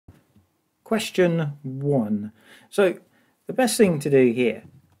question 1. So the best thing to do here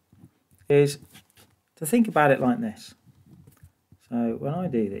is to think about it like this. So when I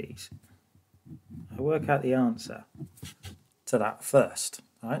do these, I work out the answer to that first.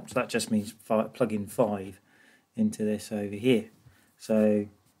 Right? So that just means plugging 5 into this over here. So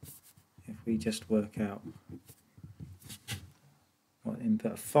if we just work out what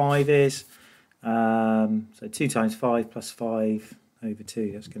input of 5 is, so 2 times 5 plus 5 over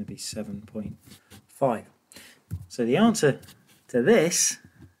 2, that's going to be 7.5. So the answer to this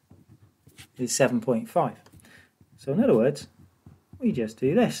is 7.5. So in other words, we just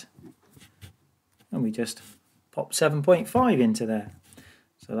do this. And we just pop 7.5 into there.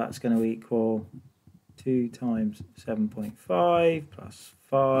 So that's going to equal 2 times 7.5 plus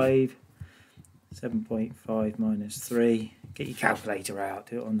 5, 7.5 minus 3. Get your calculator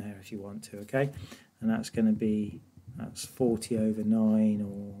out, do it on there if you want to, okay? And that's going to be, that's 40 over 9,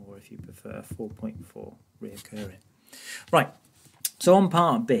 or if you prefer, 4.4 reoccurring. Right, so on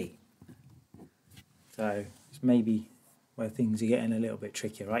part B, so it's maybe where things are getting a little bit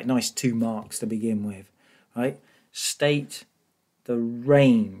trickier, right? Nice 2 marks to begin with, right? State the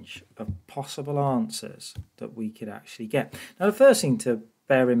range of possible answers that we could actually get. Now the first thing to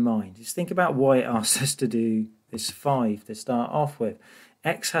bear in mind is think about why it asks us to do this 5 to start off with.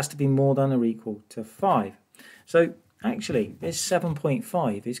 X has to be more than or equal to 5. So actually this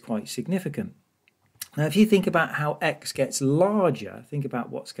 7.5 is quite significant. Now if you think about how x gets larger, think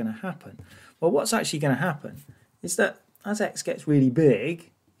about what's going to happen. Well, what's actually going to happen is that as x gets really big, you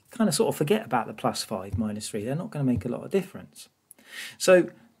kind of sort of forget about the plus 5 minus 3. They're not going to make a lot of difference. So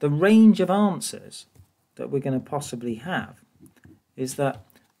the range of answers that we're going to possibly have is that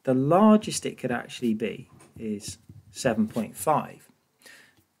the largest it could actually be is 7.5.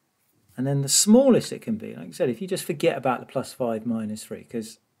 And then the smallest it can be, like I said, if you just forget about the plus 5 minus 3,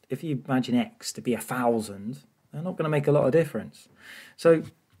 because if you imagine x to be 1,000, they're not going to make a lot of difference. So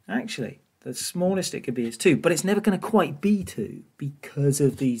actually, the smallest it could be is 2, but it's never going to quite be 2 because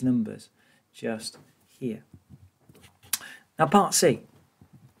of these numbers just here. Now part C.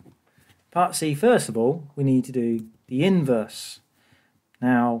 Part C, first of all, we need to do the inverse.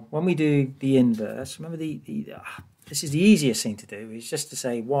 Now, when we do the inverse, remember this is the easiest thing to do, is just to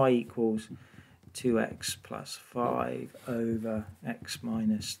say y equals 2x plus 5 over x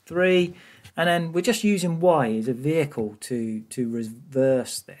minus 3. And then we're just using y as a vehicle to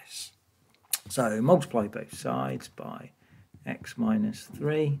reverse this. So multiply both sides by x minus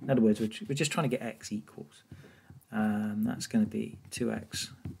 3. In other words, we're just trying to get x equals. That's going to be 2x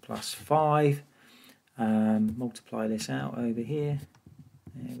plus 5. Multiply this out over here.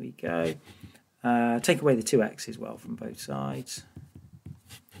 There we go. Take away the 2x as well from both sides.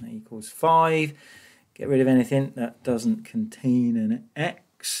 That equals 5. Get rid of anything that doesn't contain an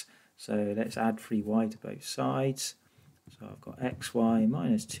x. So let's add 3y to both sides. So I've got xy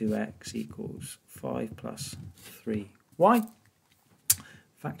minus 2x equals 5 plus 3y.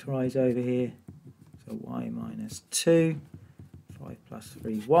 Factorise over here. So y minus 2, 5 plus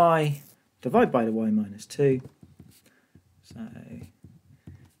 3y. Divide by the y minus 2. So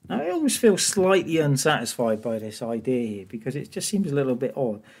now I always feel slightly unsatisfied by this idea here, because it just seems a little bit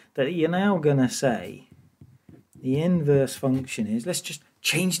odd that you're now going to say the inverse function is, let's just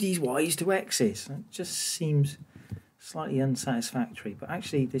change these y's to x's. It just seems slightly unsatisfactory, but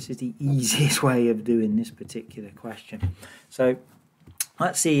actually this is the easiest way of doing this particular question. So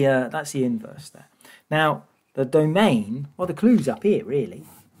that's the inverse there. Now the domain, well, the clue's up here really,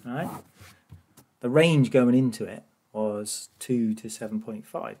 right? The range going into it was 2 to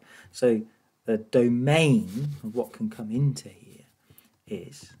 7.5. So the domain of what can come into here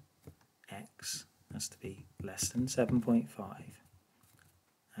is x has to be less than 7.5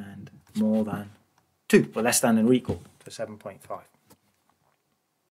 and more than 2, or less than or equal to 7.5.